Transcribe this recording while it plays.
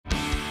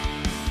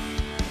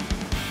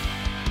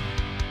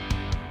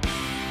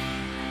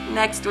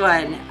Next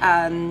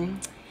one.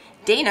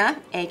 Dana,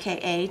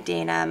 aka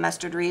Dana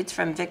Mustard Reads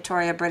from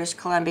Victoria, British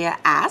Columbia,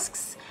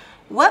 asks,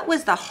 what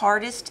was the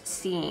hardest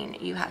scene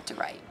you had to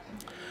write?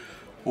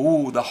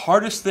 Ooh, the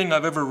hardest thing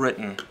I've ever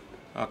written.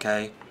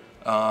 Okay.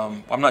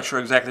 I'm not sure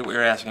exactly what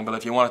you're asking, but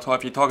if you want to talk,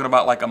 if you're talking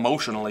about like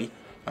emotionally,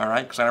 all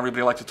right, because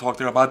everybody likes to talk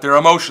there about their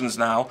emotions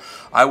now,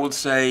 I would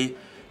say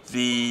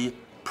the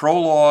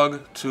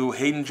prologue to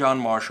Hayden John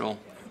Marshall,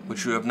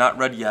 which you have not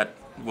read yet,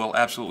 will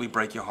absolutely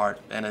break your heart,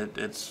 and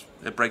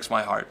it breaks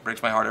my heart. It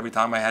breaks my heart every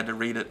time I had to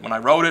read it. When I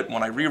wrote it,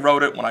 when I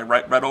rewrote it, when I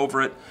read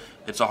over it,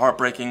 it's a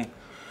heartbreaking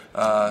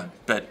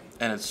bit,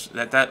 and it's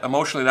that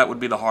emotionally that would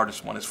be the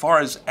hardest one. As far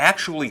as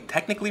actually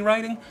technically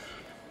writing,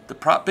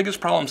 the biggest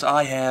problems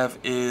I have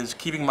is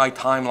keeping my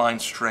timeline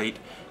straight,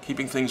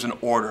 keeping things in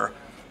order,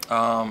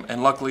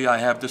 and luckily I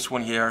have this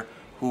one here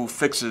who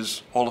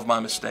fixes all of my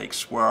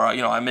mistakes. Where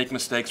I make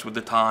mistakes with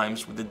the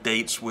times, with the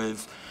dates,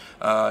 with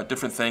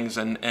different things,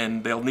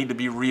 and they'll need to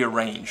be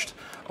rearranged.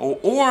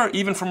 Or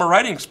even from a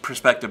writing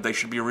perspective, they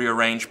should be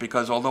rearranged,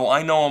 because although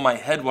I know in my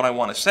head what I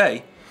want to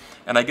say,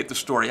 and I get the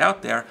story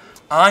out there,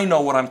 I know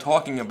what I'm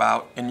talking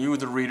about, and you,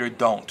 the reader,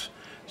 don't.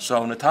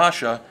 So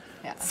Natasha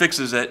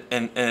fixes it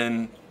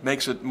and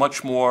makes it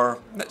much more,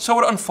 so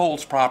it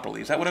unfolds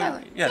properly. Is that what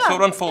it? Yeah.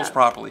 So it unfolds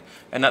properly,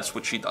 and that's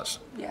what she does.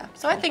 Yeah.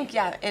 So I think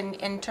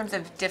in terms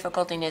of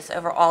difficultiness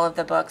over all of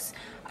the books,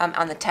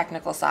 on the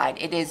technical side,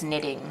 it is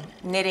knitting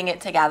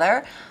it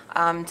together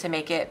to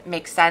make it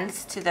make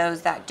sense to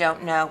those that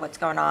don't know what's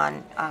going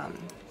on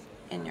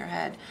in your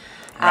head.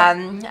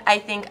 Right. I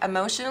think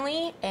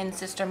emotionally in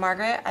Sister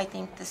Margaret, I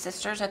think the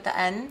sisters at the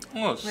end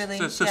really,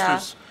 sisters.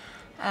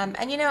 Yeah. And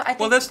I think,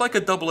 well, that's like a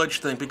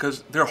double-edged thing,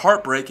 because they're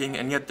heartbreaking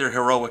and yet they're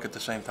heroic at the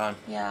same time.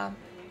 Yeah.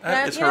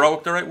 Is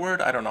heroic the right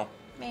word? I don't know.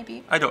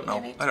 Maybe. I don't know.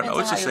 Maybe. I don't know.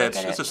 It's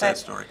a sad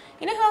story.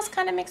 You know who else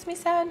kind of makes me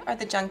sad? Are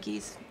the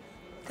junkies.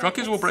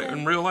 Junkies will break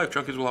in real life.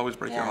 Junkies will always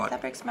break your heart.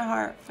 That breaks my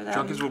heart for them.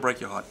 Junkies will break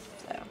your heart.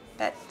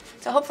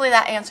 So hopefully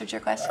that answered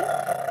your question.